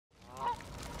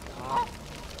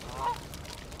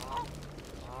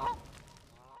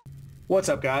What's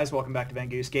up, guys? Welcome back to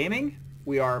TFGoose Gaming.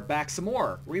 We are back some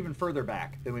more. We're even further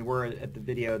back than we were at the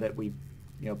video that we,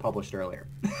 published earlier.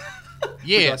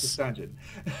 Yes, this dungeon.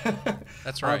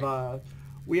 that's right.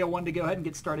 We wanted to go ahead and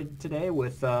get started today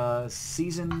with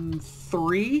season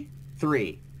three of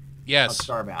Yes.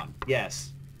 Starbound.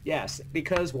 Yes.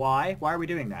 Because why? Why are we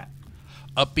doing that?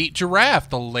 Upbeat Giraffe,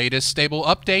 the latest stable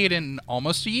update in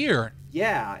almost a year.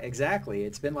 Yeah, exactly.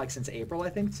 It's been like since April, I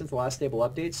think, since the last stable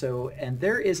update. And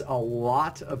there is a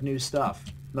lot of new stuff.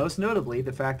 Most notably,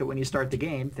 the fact that when you start the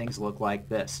game, things look like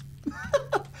this.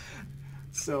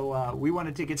 So we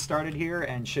wanted to get started here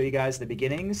and show you guys the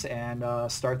beginnings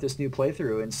and start this new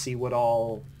playthrough and see what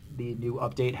all the new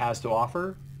update has to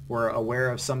offer. We're aware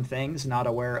of some things, not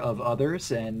aware of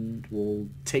others, and we'll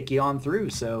take you on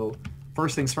through. So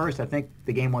first things first, I think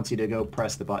the game wants you to go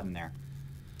press the button there.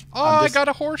 Oh, I got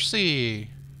a horsey.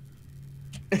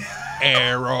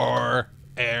 Error.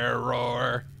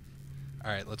 All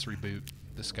right, let's reboot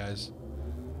this, guys.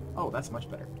 Oh, that's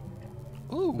much better.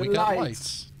 Ooh, we got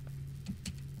lights.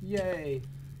 Yay.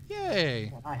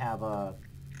 I have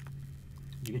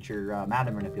you get your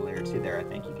matter manipulator too there. I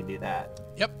think you can do that.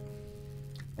 Yep.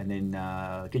 And then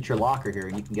get your locker here,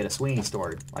 and you can get a swinging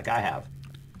sword like I have.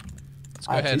 Let's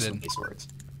go ahead and swinging swords.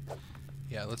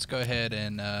 Yeah, let's go ahead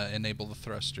and enable the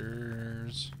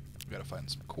thrusters. We gotta find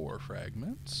some core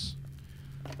fragments.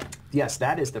 Yes,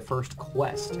 that is the first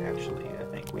quest, actually. I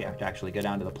think we have to actually go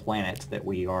down to the planet that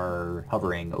we are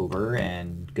hovering over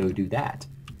and go do that.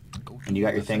 And you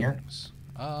got your thinger?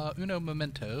 Uno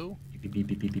memento. Beep, beep,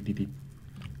 beep, beep, beep, beep, beep.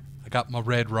 I got my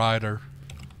Red Rider.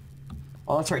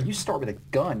 Oh, that's right. You start with a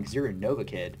gun because you're a Nova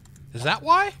kid. Is that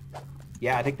why?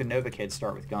 Yeah, I think the Nova kids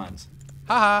start with guns.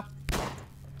 Haha.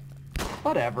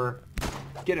 Whatever.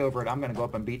 Get over it. I'm gonna go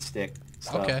up and beat stick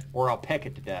stuff. Okay. Or I'll peck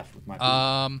it to death with my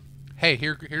feet. Hey,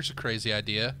 here's a crazy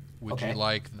idea. Would Okay. you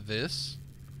like this?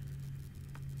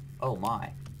 Oh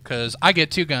my. Because I get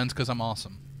two guns because I'm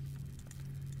awesome.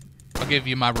 I'll give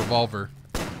you my revolver.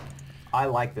 I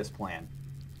like this plan.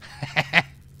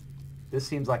 This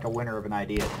seems like a winner of an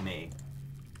idea to me.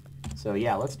 So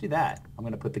yeah, let's do that. I'm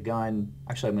gonna put the gun.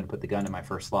 Actually, I'm gonna put the gun in my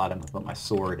first slot. I'm gonna put my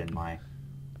sword in my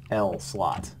L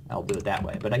slot. I'll do it that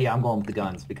way. But yeah, I'm going with the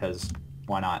guns because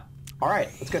why not? All right,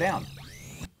 let's go down.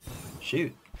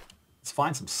 Shoot. Let's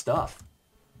find some stuff.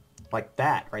 Like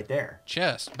that right there.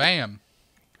 Chest. Bam.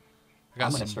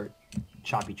 I'm going to start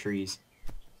choppy trees.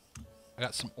 I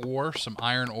got some ore, some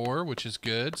iron ore, which is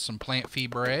good. Some plant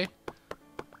fibre.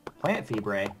 Plant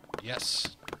fibre?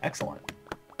 Yes. Excellent.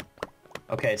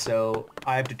 Okay, so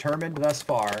I've determined thus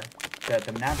far that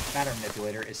the matter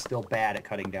manipulator is still bad at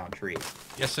cutting down trees.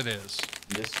 Yes, it is.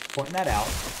 I'm just pointing that out.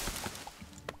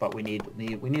 But we need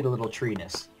a little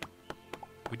treeness.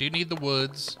 We do need the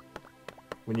woods.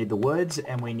 We need the woods,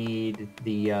 and we need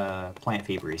the plant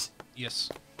fibres. Yes.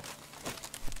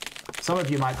 Some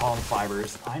of you might call them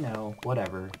fibers. I know.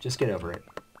 Whatever. Just get over it.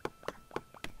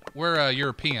 We're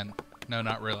European. No,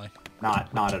 not really.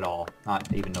 Not at all.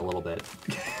 Not even a little bit.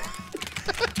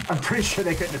 I'm pretty sure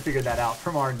they couldn't have figured that out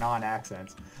from our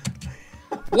non-accents.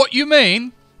 What you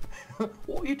mean?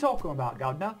 What are you talking about,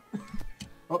 Governor?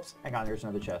 Oops, hang on, there's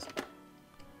another chest.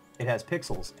 It has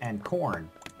pixels and corn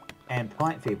and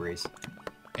plant fibres.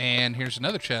 And here's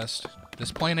another chest.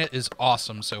 This planet is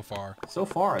awesome so far. So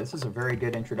far, this is a very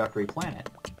good introductory planet.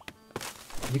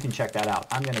 You can check that out.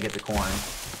 I'm going to get the corn.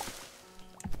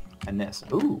 And this.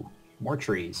 Ooh, more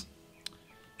trees.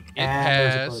 It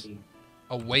has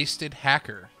a wasted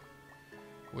hacker.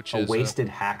 Which is a wasted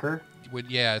hacker?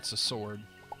 Yeah, it's a sword.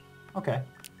 Okay.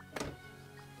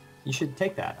 You should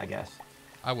take that, I guess.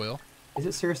 I will. Is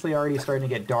it seriously already starting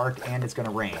to get dark and it's going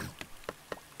to rain?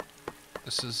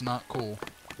 This is not cool.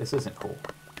 This isn't cool.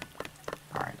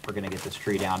 Alright, we're going to get this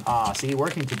tree down. Ah, see,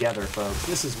 working together, folks.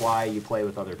 This is why you play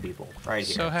with other people. Right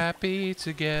here. So happy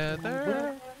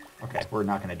together. Okay, we're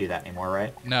not going to do that anymore,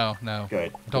 right? No.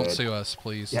 Good. Don't sue us,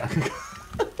 please. Yeah.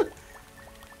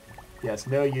 Yes,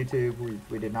 no YouTube.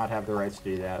 We did not have the rights to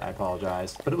do that. I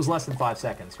apologize. But it was less than 5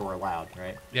 seconds, so we're allowed,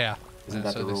 right? Yeah. Isn't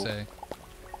that the rule? They say.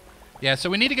 Yeah,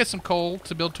 so we need to get some coal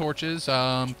to build torches.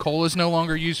 Coal is no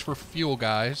longer used for fuel,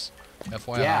 guys.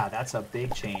 FYI. Yeah, that's a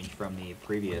big change from the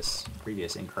previous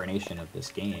incarnation of this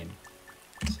game.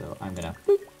 So I'm gonna.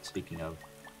 Speaking of.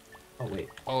 Oh wait.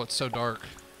 Oh, it's so dark.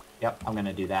 Yep, I'm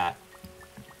gonna do that.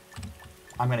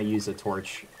 I'm gonna use a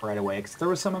torch right away because there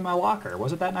was some in my locker.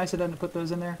 Wasn't that nice of them to put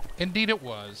those in there? Indeed, it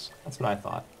was. That's what I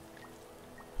thought.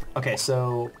 Okay,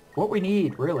 so what we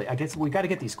need, really, I guess we got to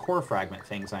get these core fragment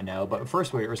things, I know, but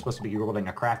first we were supposed to be building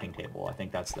a crafting table. I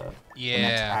think that's the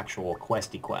next actual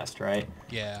questy quest, right?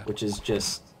 Yeah. Which is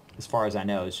just, as far as I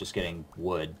know, is just getting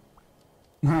wood.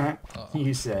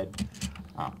 You said...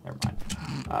 Oh, never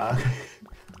mind.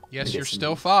 Yes, you're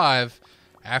still 5.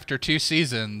 After 2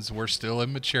 seasons, we're still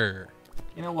immature.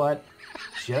 You know what?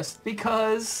 Just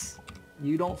because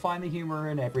you don't find the humor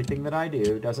in everything that I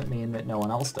do doesn't mean that no one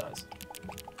else does.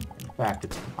 In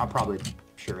fact, I'm probably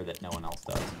sure that no one else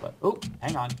does. But oh,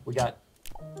 hang on,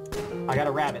 I got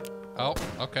a rabbit. Oh,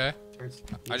 okay.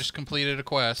 I just completed a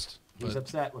quest. He's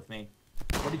upset with me.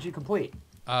 What did you complete?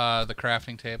 The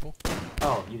crafting table.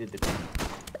 Oh, you did the...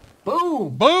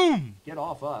 Boom! Boom! Get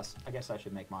off us. I guess I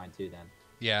should make mine too then.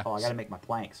 Yeah. Oh, I gotta make my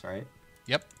planks, right?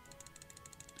 Yep.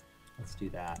 Let's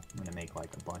do that. I'm gonna make like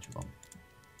a bunch of them.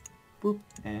 Boop,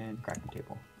 and crafting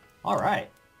table. All right.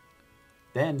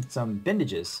 Then some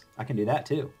bandages. I can do that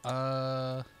too.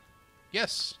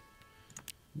 Yes.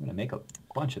 I'm gonna make a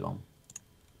bunch of them.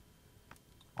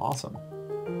 Awesome.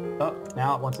 Oh,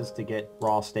 now it wants us to get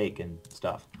raw steak and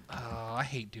stuff. Oh, I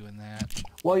hate doing that.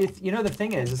 Well, you know the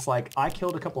thing is, it's like I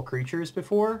killed a couple creatures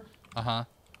before.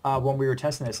 When we were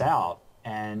testing this out,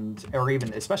 or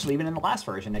even especially even in the last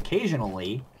version,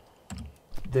 occasionally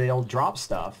they'll drop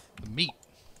stuff. The meat.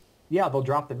 Yeah, they'll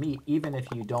drop the meat even if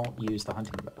you don't use the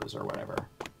hunting bows or whatever.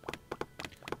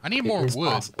 I need more wood.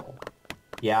 Possible.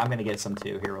 Yeah, I'm gonna get some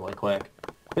too here really quick.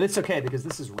 But it's okay because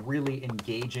this is really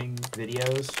engaging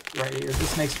videos right here.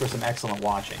 This makes for some excellent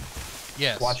watching.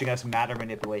 Yes. Watching us matter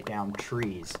manipulate down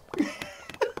trees.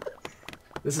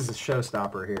 This is a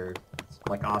showstopper here. It's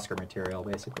like Oscar material,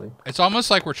 basically. It's almost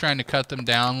like we're trying to cut them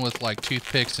down with like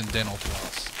toothpicks and dental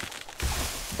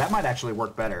floss. That might actually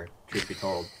work better, truth be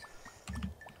told.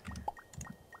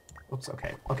 Oops,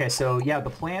 okay. Okay, so yeah, the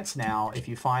plants now, if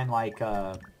you find like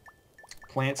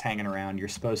plants hanging around, you're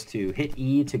supposed to hit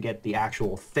E to get the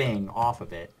actual thing off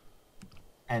of it.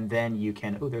 And then you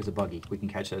can... Oh, there's a buggy. We can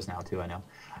catch those now, too, I know.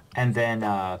 And then...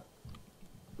 oh,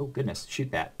 goodness. Shoot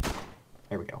that.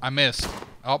 There we go. I missed.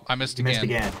 Oh, I missed again. Missed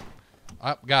again.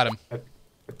 Oh, got him.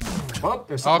 Oh,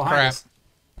 there's something behind crap. us.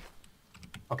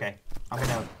 Okay. I'm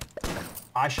gonna...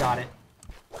 I shot it.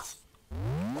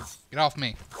 Get off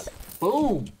me.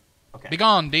 Boom! Okay. Be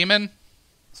gone, demon.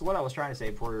 So what I was trying to say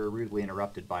before we were rudely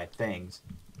interrupted by things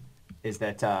is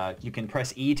that you can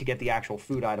press E to get the actual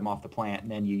food item off the plant,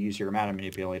 and then you use your matter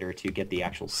manipulator to get the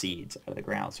actual seeds out of the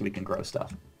ground so we can grow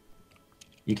stuff.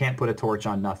 You can't put a torch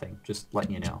on nothing, just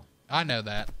letting you know. I know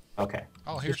that. Okay.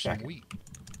 Oh, here's some wheat.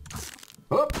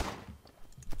 Whoop!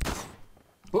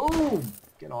 Boom!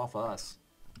 Get off us.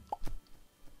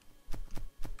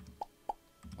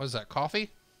 What is that,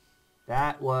 coffee?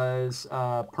 That was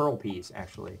pearl peas,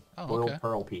 actually. Oh, boiled okay.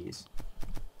 pearl peas.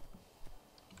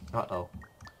 Uh-oh.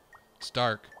 It's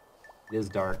dark. It is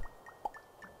dark.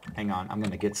 Hang on, I'm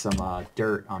going to get some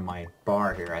dirt on my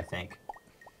bar here, I think.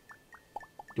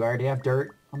 Do I already have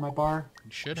dirt on my bar?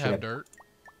 You should have dirt.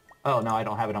 Oh, no, I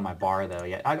don't have it on my bar, though,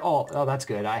 yet. Oh, that's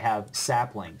good. I have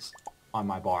saplings on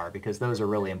my bar, because those are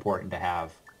really important to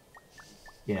have,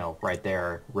 you know, right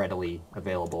there, readily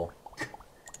available.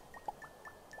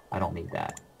 I don't need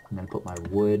that. I'm going to put my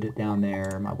wood down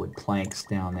there, my wood planks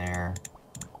down there.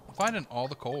 I'm finding all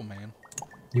the coal, man.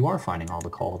 You are finding all the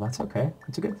coal. That's okay.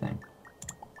 It's a good thing.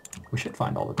 We should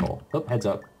find all the coal. Oh, heads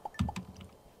up.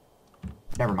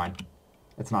 Never mind.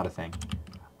 It's not a thing.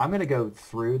 I'm going to go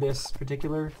through this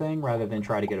particular thing rather than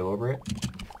try to get over it.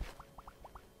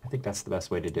 I think that's the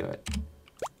best way to do it.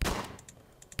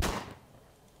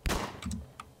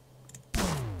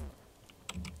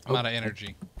 I'm out of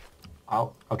energy.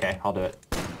 Oh, okay. I'll do it.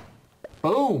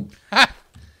 Boom! Ha!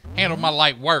 Handle my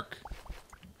light work.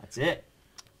 That's it.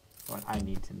 But I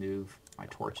need to move my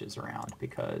torches around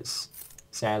because,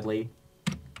 sadly,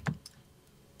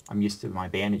 I'm used to my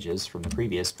bandages from the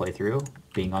previous playthrough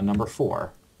being on number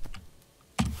 4.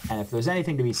 And if there's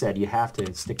anything to be said, you have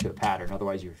to stick to a pattern,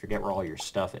 otherwise you forget where all your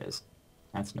stuff is.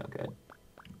 That's no good.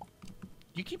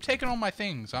 You keep taking all my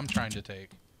things I'm trying to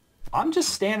take. I'm just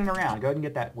standing around. Go ahead and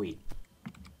get that wheat.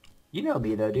 You know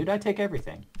me, though, dude. I take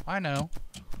everything. I know.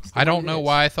 I don't know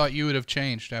why I thought you would have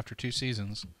changed after 2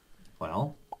 seasons.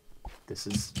 Well, this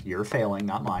is your failing,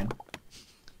 not mine.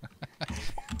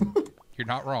 You're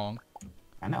not wrong.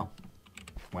 I know.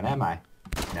 When am I?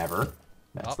 Never.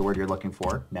 That's the word you're looking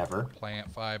for. Never. Plant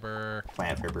fiber.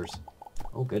 Plant fibers.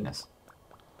 Oh, goodness.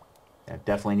 Yeah,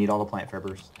 definitely need all the plant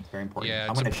fibers. It's very important. Yeah,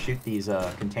 I'm going to shoot these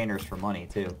containers for money,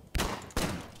 too.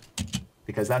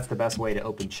 Because that's the best way to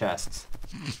open chests.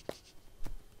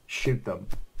 Shoot them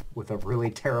with a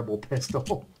really terrible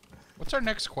pistol. What's our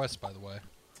next quest, by the way?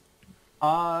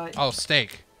 Oh,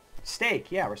 steak.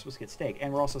 Steak, yeah, we're supposed to get steak.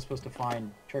 And we're also supposed to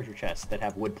find treasure chests that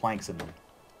have wood planks in them.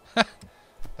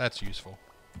 That's useful.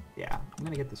 Yeah, I'm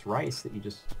going to get this rice that you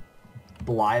just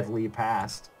blithely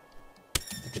passed.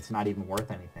 like it's not even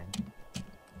worth anything.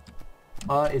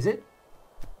 Is it?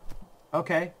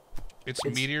 Okay. It's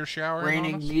meteor showering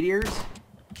raining on us? meteors.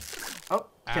 Oh,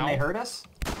 can Ow. they hurt us?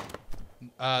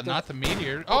 Not the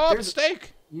meteor. Oh,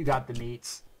 steak! You got the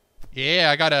meats. Yeah,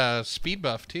 I got a speed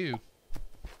buff too.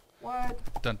 What?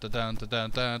 Dun dun dun dun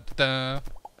dun dun dun.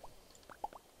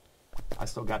 I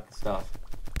still got the stuff.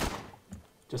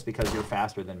 Just because you're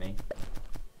faster than me.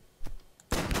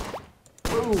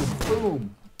 Boom,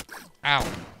 boom. Ow.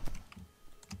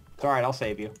 It's alright, I'll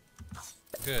save you.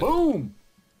 Good. Boom!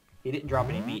 He didn't drop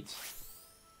any meats.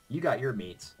 You got your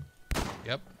meats.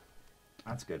 Yep.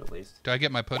 That's good, at least. Do I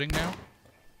get my pudding now?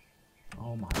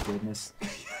 Oh my goodness.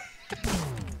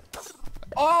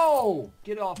 Oh!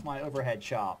 Get off my overhead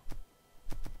chop.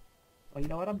 Well, you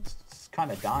know what? I'm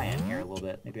kind of dying here a little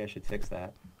bit. Maybe I should fix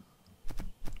that.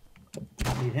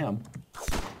 Don't need him.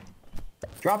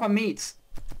 Drop him meats.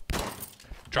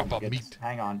 Drop a meat.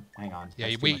 Hang on, hang on. Yeah,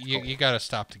 you gotta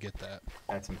stop to get that.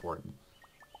 That's important.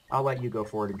 I'll let you go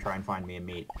forward and try and find me a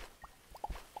meat.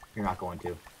 You're not going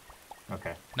to.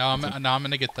 Okay. No, I'm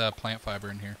gonna get the plant fiber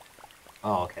in here.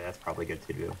 Oh, okay. That's probably good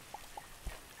to do.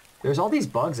 There's all these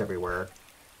bugs everywhere,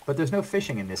 but there's no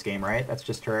fishing in this game, right? That's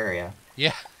just Terraria.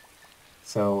 Yeah.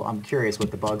 So I'm curious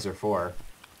what the bugs are for,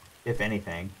 if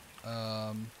anything.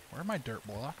 Where are my dirt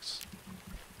blocks?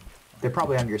 They're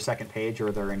probably on your second page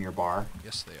or they're in your bar.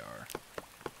 Yes, they are.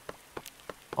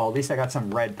 Oh, at least I got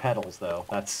some red petals, though.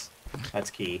 That's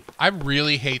key. I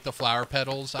really hate the flower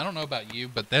petals. I don't know about you,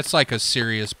 but that's like a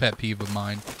serious pet peeve of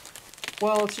mine.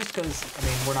 Well, it's just because, I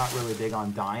mean, we're not really big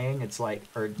on dyeing. It's like,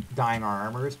 or dyeing our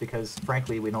armors because,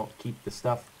 frankly, we don't keep the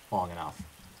stuff long enough.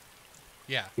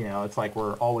 Yeah. You know, it's like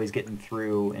we're always getting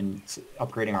through and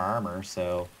upgrading our armor,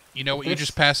 so... You know what you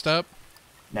just passed up?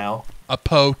 No. A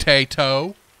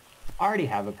potato. I already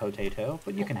have a potato,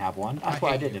 but you can have one. That's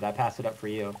why I did it. I passed it up for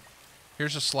you.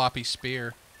 Here's a sloppy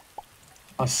spear.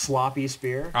 A sloppy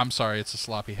spear? I'm sorry, it's a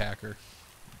sloppy hacker.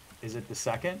 Is it the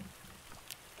second?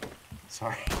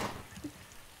 Sorry.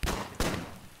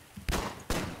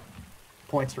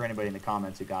 Points for anybody in the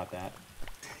comments who got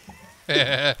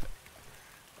that.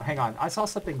 Hang on. I saw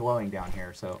something glowing down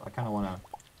here, so I kind of want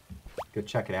to go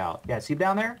check it out. Yeah, see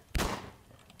down there?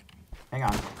 Hang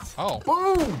on. Oh.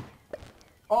 Boom!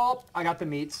 Oh, I got the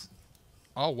meats.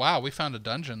 Oh, wow, we found a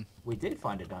dungeon. We did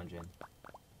find a dungeon.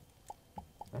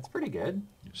 That's pretty good.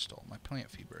 You stole my plant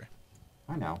fibre.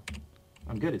 I know.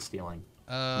 I'm good at stealing.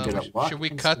 Should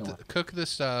we cook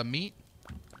this meat?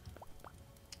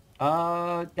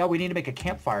 Yeah, we need to make a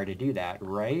campfire to do that,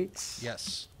 right?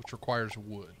 Yes, which requires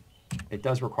wood. It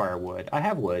does require wood. I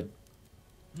have wood.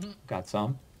 Got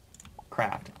some.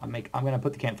 Craft. I'm gonna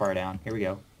put the campfire down. Here we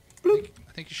go. Bloop.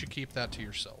 I think you should keep that to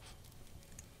yourself.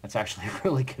 That's actually a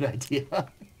really good idea.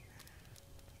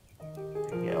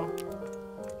 There you go.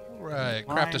 Right,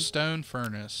 craft a stone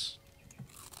furnace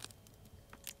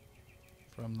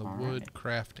from the wood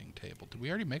crafting table. Did we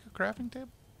already make a crafting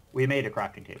table? We made a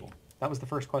crafting table. That was the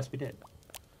first quest we did.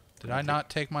 Did I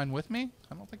not take mine with me?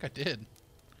 I don't think I did.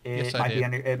 Yes, I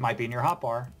did. It might be in your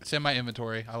hotbar. It's in my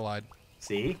inventory. I lied.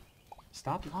 See?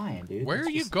 Stop lying, dude. Where are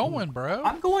you going, bro?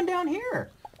 I'm going down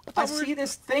here. I see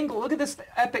this thing. Look at this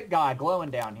epic guy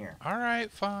glowing down here. All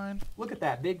right, fine. Look at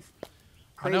that big,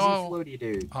 crazy floaty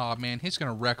dude. Oh, man, he's going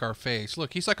to wreck our face.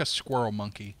 Look, he's like a squirrel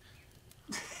monkey.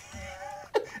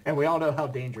 And we all know how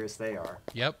dangerous they are.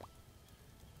 Yep.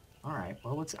 All right.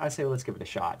 Well, I say let's give it a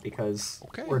shot because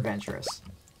we're adventurous.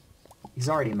 He's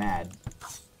already mad.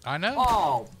 I know.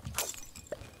 Oh!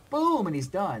 Boom, and he's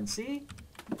done. See?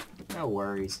 No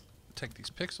worries. Take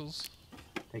these pixels.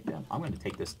 Take them. I'm going to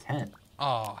take this tent.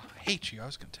 Oh, I hate you. I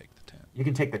was going to take the tent. You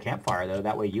can take the campfire, though.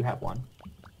 That way you have one.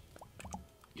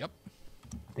 Yep.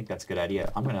 I think that's a good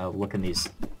idea. I'm going to look in these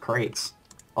crates.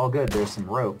 Oh, good. There's some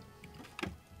rope.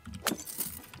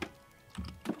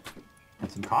 And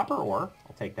some copper ore.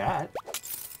 I'll take that.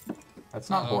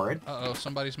 That's not horrid. Uh-oh,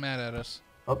 somebody's mad at us.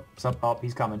 Oh,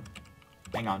 he's coming.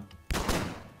 Hang on.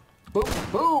 Boom!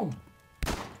 Boom!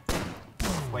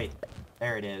 Wait.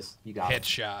 There it is. You got it.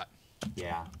 Headshot.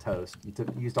 Yeah, toast. You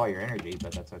used all your energy,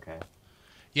 but that's okay.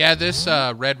 Yeah, this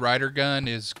Red Rider gun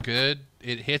is good.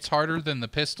 It hits harder than the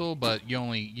pistol, but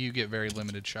you get very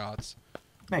limited shots.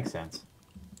 Makes sense.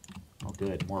 Oh,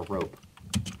 good. More rope.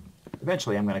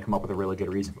 Eventually, I'm going to come up with a really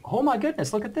good reason. Oh my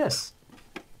goodness! Look at this.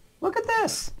 Look at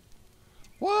this.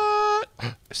 What?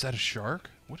 Is that a shark?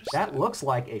 What is that? That looks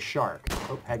like a shark.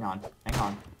 Oh, hang on. Hang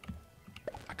on.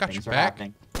 I got Things your back.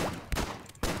 Happening.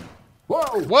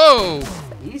 Whoa! Whoa!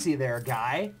 Easy there,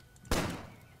 guy.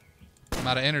 I'm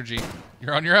out of energy.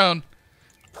 You're on your own.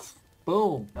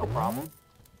 Boom. No problem.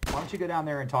 Why don't you go down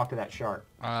there and talk to that shark?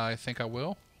 I think I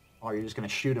will. Oh, you're just going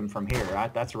to shoot him from here.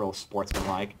 That's real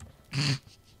sportsmanlike.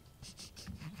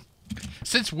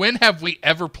 Since when have we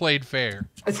ever played fair?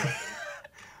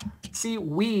 See,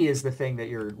 we is the thing that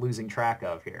you're losing track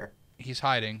of here. He's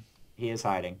hiding. He is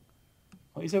hiding.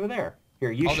 Oh, he's over there.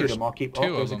 Here, you shoot him. I'll keep... two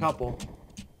Oh, there's of a them. couple.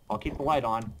 I'll keep the light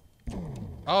on.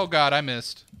 Oh, God, I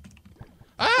missed.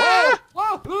 Ah!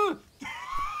 Whoa! Whoa!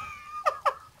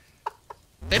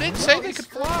 They didn't say they could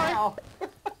fly.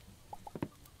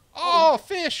 Oh,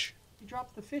 fish! He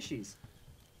dropped the fishies.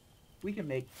 We can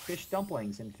make fish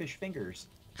dumplings and fish fingers.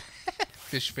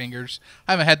 Fish fingers.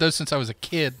 I haven't had those since I was a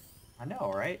kid. I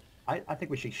know, right? I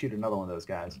think we should shoot another one of those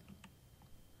guys.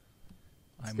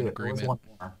 I'm in agreement. There's one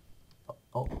more.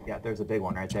 Oh, yeah, there's a big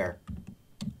one right there.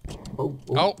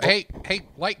 Hey,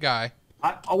 light guy.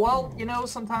 Well, you know,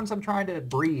 sometimes I'm trying to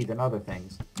breathe and other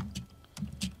things.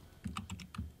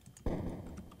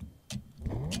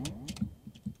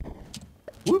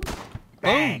 Whoop!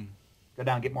 Bang! Boom. Go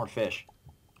down, get more fish.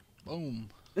 Boom.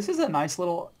 This is a nice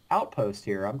little outpost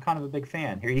here. I'm kind of a big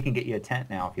fan. Here, you can get you a tent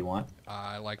now if you want.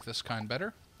 I like this kind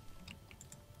better.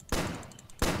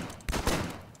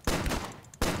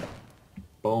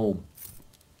 Boom.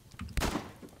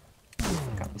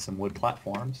 Got me some wood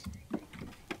platforms.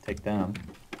 Take them.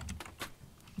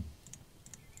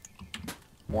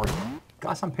 More.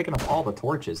 Gosh, I'm picking up all the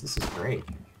torches. This is great.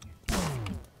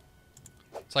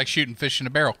 It's like shooting fish in a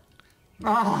barrel.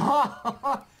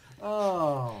 Oh.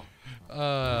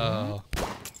 Oh.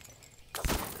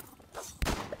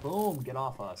 Boom, get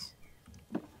off us.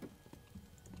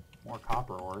 More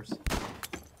copper ores.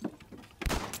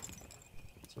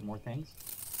 Some more things.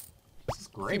 This is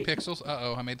great. 3 pixels.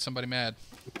 Uh-oh, I made somebody mad.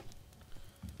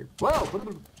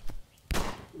 Whoa!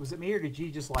 Was it me or did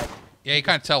you just like... Yeah, he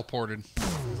kind of teleported.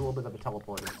 There's a little bit of a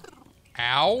teleporter.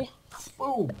 Ow.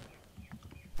 Boom!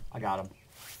 I got him.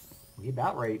 He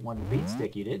about ready wanted to beat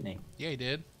stick you, didn't he? Yeah, he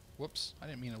did. Whoops. I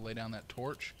didn't mean to lay down that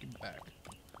torch. Give it back.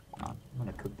 I'm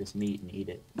gonna cook this meat and eat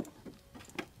it.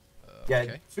 Okay.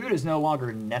 Yeah, food is no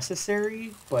longer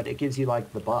necessary, but it gives you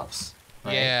like the buffs.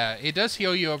 Right? Yeah, it does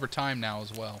heal you over time now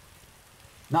as well.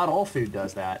 Not all food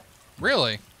does that.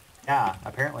 Really? Yeah,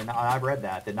 apparently not. I've read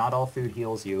that not all food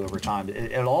heals you over time.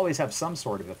 It'll always have some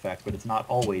sort of effect, but it's not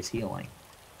always healing.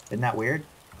 Isn't that weird?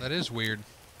 That is weird.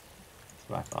 That's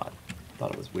what I thought. I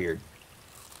thought it was weird.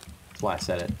 That's why I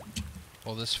said it.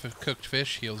 Well, this cooked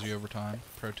fish heals you over time.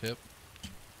 Pro tip.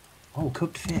 Oh,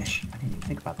 cooked fish. I didn't even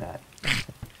think about that.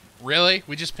 Really?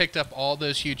 We just picked up all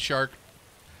those huge shark.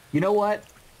 You know what?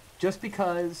 Just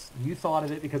because you thought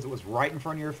of it because it was right in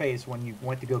front of your face when you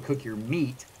went to go cook your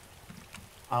meat,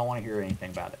 I don't want to hear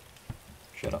anything about it.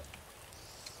 Shut up.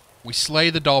 We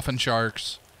slay the dolphin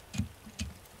sharks.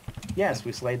 Yes,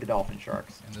 we slayed the dolphin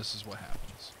sharks. And this is what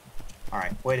happens. All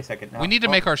right, wait a second. We need to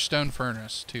make our stone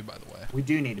furnace, too, by the way. We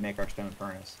do need to make our stone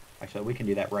furnace. Actually, we can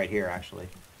do that right here, actually.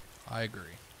 I agree.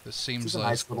 This seems This is a like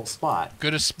nice little spot.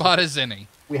 good a spot as any.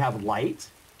 We have light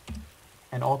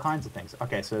and all kinds of things.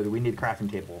 Okay, so we need a crafting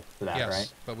table for that, Yes,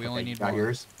 right? but we only need got one.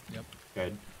 yours? Yep.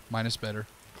 Good. Mine is better,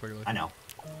 clearly. I know.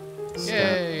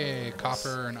 Yay!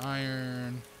 Copper and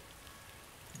iron.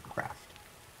 Craft.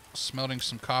 Smelting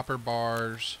some copper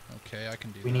bars. Okay, I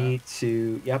can do that. We need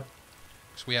to, yep,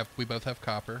 So we both have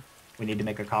copper. we need to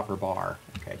make a copper bar.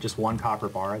 Okay, just one copper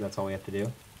bar, that's all we have to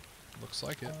do. Looks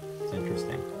like it. It's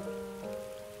interesting.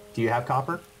 Do you have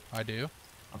copper? I do.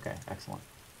 Okay, excellent.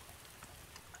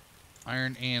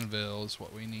 Iron anvil is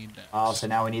what we need next. Oh, so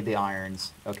now we need the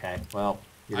irons. Okay, well,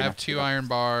 you're I gonna have 2 iron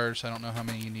bars. I don't know how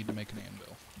many you need to make an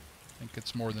anvil. I think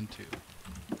it's more than 2.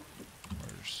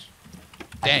 Where's...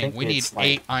 I Dang, think we need it's like-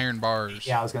 8 iron bars.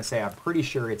 Yeah, I was gonna say, I'm pretty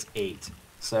sure it's 8.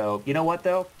 So, you know what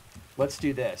though? Let's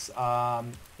do this.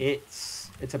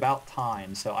 It's about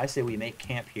time, so I say we make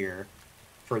camp here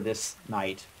for this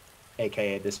night,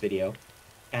 aka this video,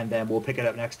 and then we'll pick it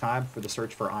up next time for the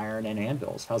search for iron and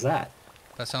anvils. How's that?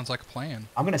 That sounds like a plan.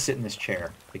 I'm gonna sit in this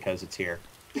chair because it's here.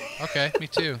 Okay, me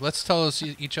too. Let's tell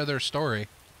each other a story.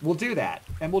 We'll do that,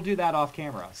 and we'll do that off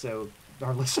camera, so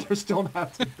our listeners don't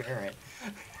have to bear it.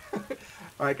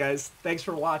 All right, guys, thanks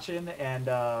for watching,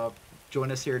 and join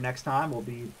us here next time. We'll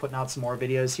be putting out some more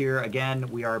videos here. Again,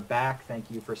 we are back. Thank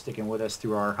you for sticking with us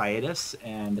through our hiatus,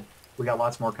 and we got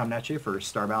lots more coming at you for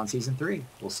Starbound Season 3.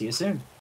 We'll see you soon.